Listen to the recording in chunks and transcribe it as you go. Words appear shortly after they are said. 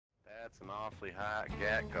That's an awfully hot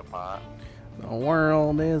gatka pot. The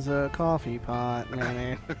world is a coffee pot,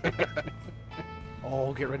 man.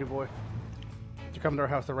 Oh, get ready, boy. They're coming to our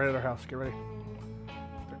house. They're right at our house. Get ready.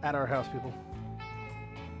 They're at our house, people.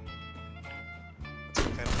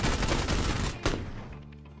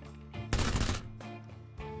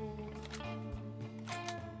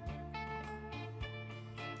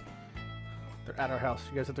 They're at our house.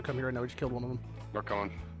 You guys have to come here right now. We just killed one of them. They're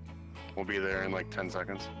coming. We'll be there in like 10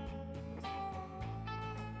 seconds.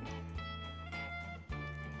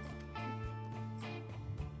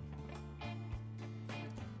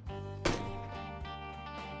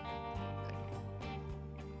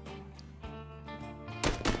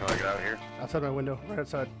 How do I get out of here? Outside my window. Right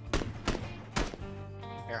outside.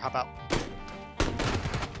 Here, hop out.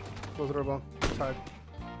 Close the door, Bone. Outside.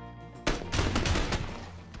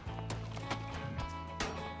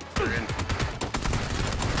 They're in.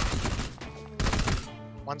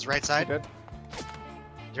 One's right side. Dead.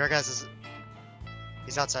 Your guys is...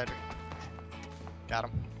 He's outside. Got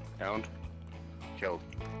him. Downed. Killed.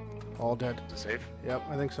 All dead. Is it safe? Yep,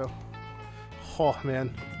 I think so. Oh,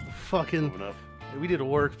 man. Fucking... Moving up. We did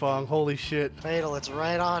work, Bong. Holy shit. Fatal, it's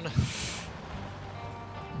right on.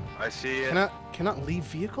 I see it. Cannot leave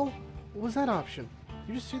vehicle? What was that option?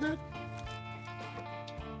 You just see that?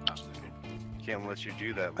 Can't let you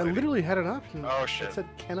do that. I lady. literally had an option. Oh, shit. That said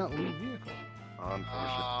cannot leave vehicle. Unfortunate.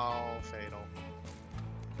 Oh, fatal.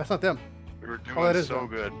 That's not them. We were doing that is so them.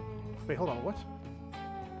 good. Wait, hold on. What?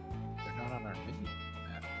 They're not on our menu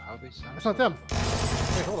map. How they sound? That's not them.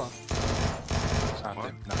 Wait, hold on. It's not What?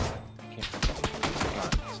 them. No. Can't.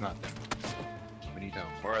 It's not them. We need help.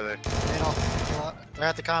 Where are they? Fatal. They're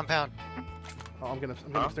at the compound. Oh, I'm getting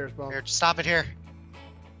Huh? upstairs, Bong. Here, just stop it here.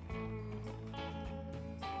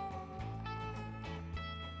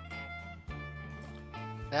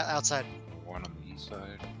 Yeah, outside. One on the east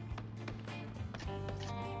side.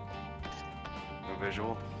 No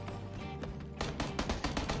visual.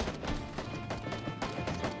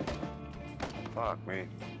 Fuck me.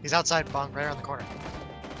 He's outside, Bong, right around the corner.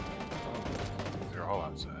 They're all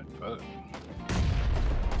outside. Fuck.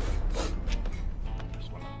 There's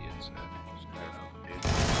one on the inside.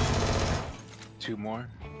 Two more.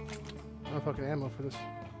 I don't have fucking ammo for this.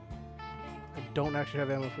 I don't actually have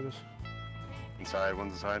ammo for this. Inside,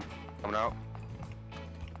 one's inside. Coming out.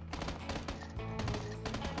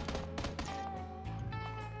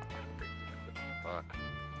 Fuck.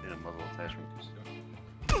 Need a muzzle attachment.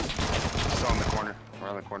 Still in the corner.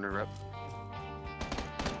 Around the corner, rep.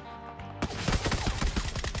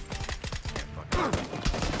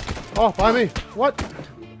 Oh, by me! What?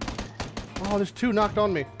 Oh, there's two knocked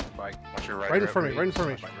on me. Bike. Watch your right. Right in rep. front of me, right in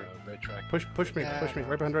front of me. Red track. Push me, Yeah. push me.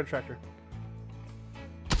 Right behind the red tractor.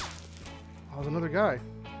 Oh, there's another guy.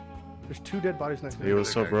 There's two dead bodies next to me. Hey,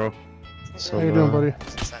 what's up, bro? How you doing, buddy?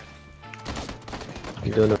 He's inside.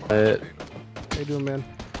 You doing alright? How you doing, man?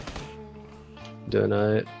 Doing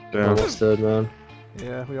alright? Damn. Almost dead, man.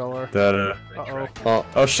 Yeah, we all are. That, Uh-oh. Oh,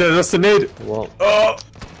 oh shit, that's the nade! well, Oh!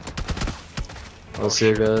 I'll see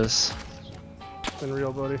you guys. It's been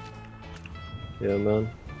real, buddy. Yeah, man.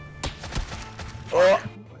 Oh!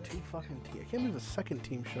 Two fucking team. I can't believe the second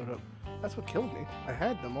team showed up. That's what killed me. I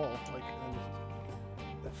had them all. Like,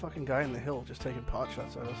 that fucking guy in the hill just taking pot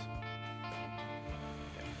shots at us.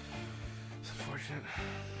 It's unfortunate.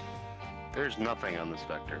 There's nothing on this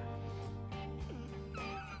vector.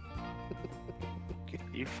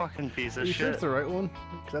 You fucking piece Are of you sure shit. it's the right one?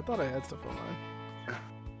 Because I thought I had stuff on mine.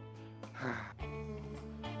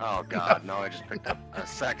 Oh god, no, I just picked up a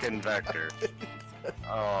second vector.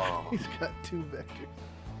 Oh. He's got two vectors.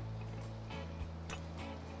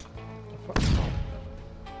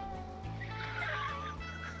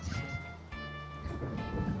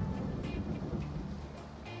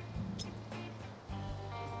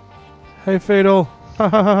 Hey, Fatal. Ha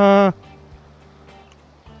ha ha ha.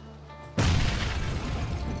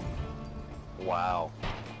 Wow.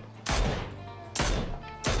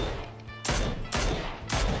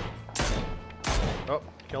 Oh,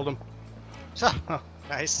 killed him.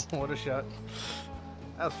 Nice. What a shot.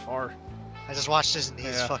 That was far. I just watched his knees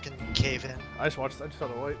Yeah. fucking cave in. I just saw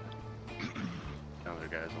the light. Another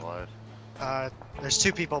guy's alive. There's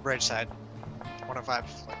two people bridge side. 105,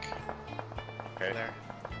 like, Okay. there.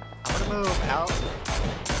 I'm gonna move out.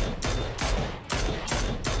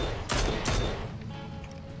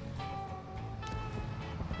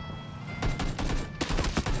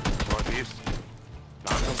 Northeast.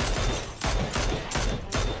 Knocked him.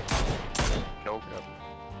 Killed.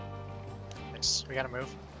 Nice. We gotta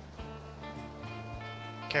move.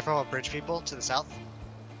 Careful of bridge people to the south.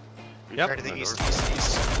 Yep. Or to the On the east.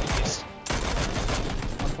 north. East.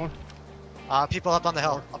 Last one. People up on the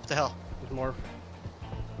hill. Up the hill. There's more.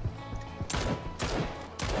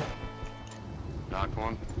 Knocked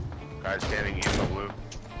one. Guy standing in the blue.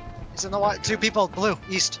 He's in the water. 2 people. Blue.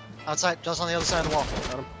 East. Outside. Just on the other side of the wall.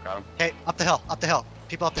 Got him. Got him. Okay. Up the hill. Up the hill.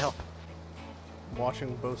 People up the hill.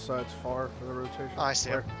 Watching both sides far for the rotation. Oh, I see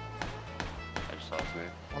him. I just saw his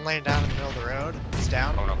name. One laying down in the middle of the road. He's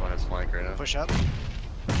down. Coming up on his flank right now. Push up.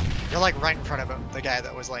 You're like right in front of him. The guy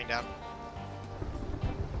that was laying down.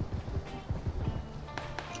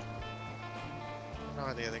 I don't know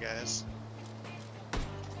where the other guy is.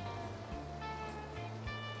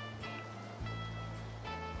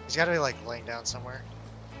 He's gotta be like laying down somewhere.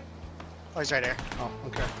 Oh, he's right there. Oh,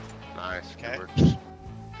 okay. Nice. Okay. Good work.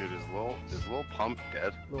 Dude, is little pump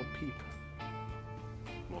dead? Little peep.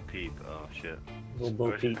 Little peep. Oh shit. Little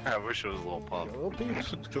Bo Peep. I wish it was little pump. Little peep.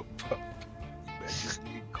 Little pup.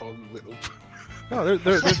 You call him little pup. No,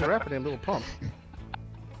 there's a rapper named Little Pump.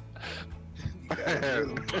 You got a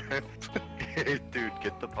little pup. Dude,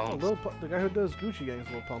 get the Oh, pump. Little Pump, the guy who does Gucci Gang's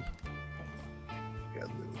Little Pump. You got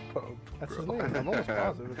a little pup. That's his bro. name. I'm almost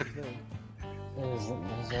positive it's his name. There's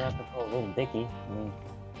a rapper called Little Dicky. I mean,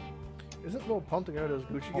 Isn't Little Pump the guy who does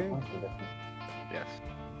Gucci whole Gang? bunch of different. Yes.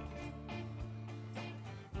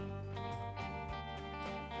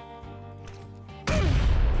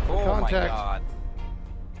 Oh Contact. my god.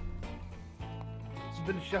 He's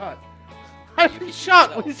been shot. I've been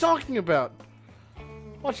shot! What are you talking about?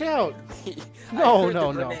 Watch out! I No, threw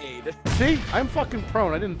no, the no. grenade. See? I'm fucking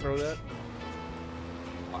prone. I didn't throw that.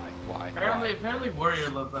 Why? Apparently Warrior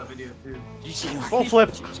loves that video too. Full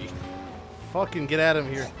flip. Fucking get out of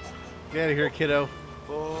here. Get out of here, kiddo.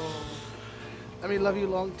 I mean, love you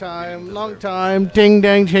long time. Long time. Ding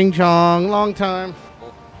dang ching chong. Long time.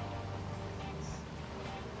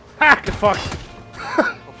 Ha! Get fucked.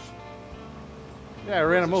 Yeah, I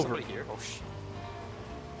ran him over. Here? Oh, sh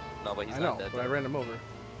no, but he's I not know, dead. but I ran him over.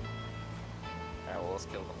 Alright, well, let's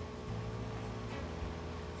kill him.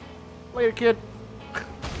 Later, kid.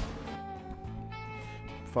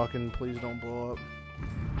 Fucking please don't blow up.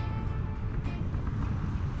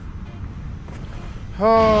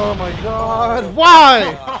 Oh my god.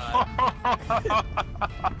 Why?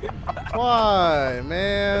 Why,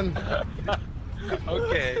 man?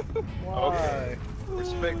 Okay. Why? We're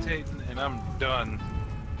spectating and I'm done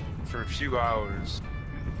for a few hours.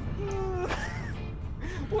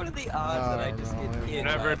 What are the odds that I just get hit?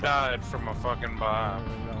 Never by a died from a fucking bomb.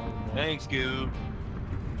 Thanks, Goob.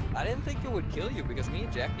 I didn't think it would kill you because me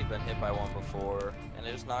and Jackie have been hit by one before, and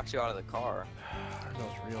it just knocks you out of the car. I don't know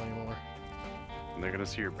if it's real anymore. And they're gonna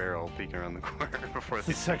see your barrel peeking around the corner before It's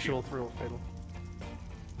they a sexual thrill, fatal.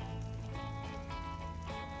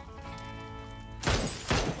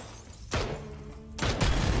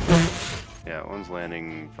 Yeah, one's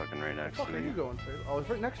landing fucking right Where next the to fuck are you me. going, fatal? Oh, it's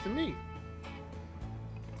right next to me.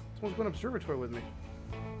 Someone's going observatory with me.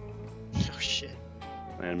 Oh shit.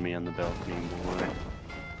 Land me on the balcony, boy.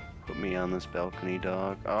 Put me on this balcony,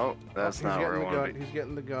 dog. Oh, that's He's not getting where I the want to gun. be. He's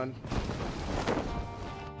getting the gun.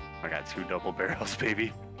 I got 2 double barrels,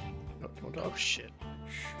 baby. No, don't Oh talk. shit.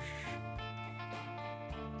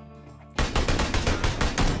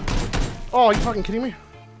 Oh, are you fucking kidding me?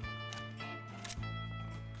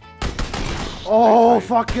 Oh,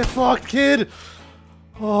 fuck, get fucked, kid!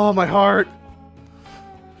 Oh, my heart.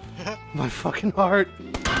 My fucking heart. I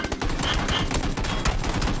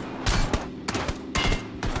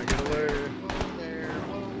get away. Whoa there.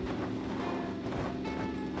 Whoa.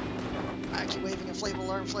 I keep waving a flame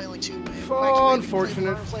alarm flailing tube, man. Oh,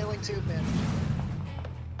 unfortunate. Alarm flailing tube, man.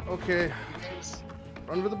 Okay, Yes.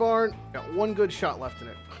 run for the barn. Got 1 good shot left in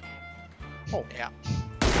it. Oh. Yeah.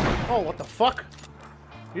 Oh, what the fuck?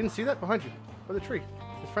 You didn't see that? Behind you. By the tree.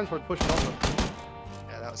 His friends were pushing also.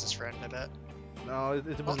 Yeah, that was his friend, I bet. No, it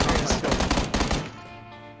was Oh, not there he is. myself.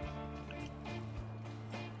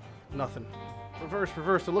 Nothing.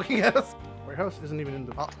 Reverse, they're looking at us. Warehouse isn't even in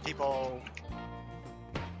the... Oh, people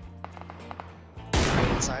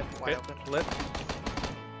inside, wide Hit, open. lit.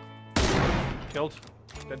 Killed.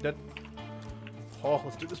 Dead. Oh,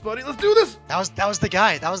 let's do this, buddy. Let's do this! That was the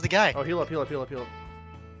guy. That was the guy. Oh, heal up. One's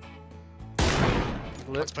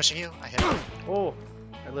Lit. pushing you. I hit him. Oh,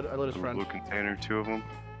 I lit his Blue friend. container, 2 of them.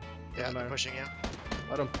 Yeah, And they're I- pushing you.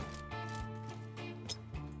 Let him.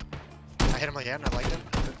 I hit him again. I liked him.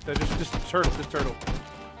 They're just turtle. Just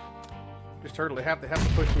turtle. They have to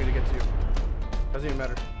push me to get to you. Doesn't even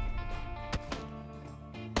matter.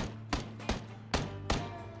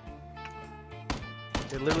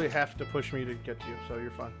 They literally have to push me to get to you, so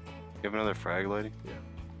you're fine. You have another frag, lady? Yeah.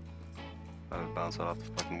 I would bounce it off the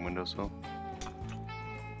fucking windowsill.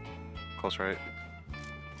 Close right.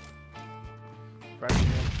 Fraction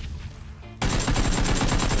one.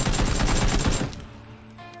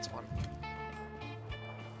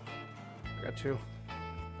 too.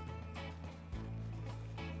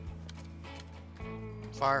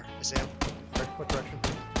 Far. I see him. What direction?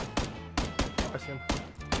 I see him.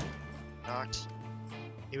 Knocked.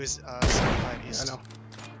 He was 75 Yeah, east. I know.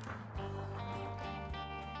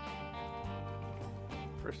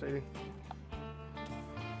 First aiding.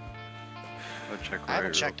 I'll check right. I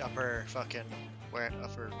haven't real- checked upper fucking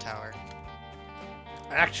upper tower.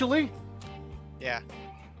 Actually? Yeah.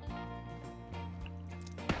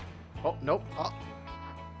 Oh, nope.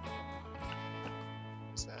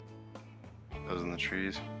 What's that? Those in the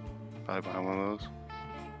trees. Probably behind one of those.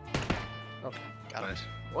 Okay. Got him. Nice.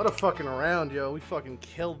 What a fucking round, yo. We fucking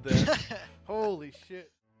killed that. Holy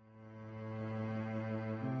shit.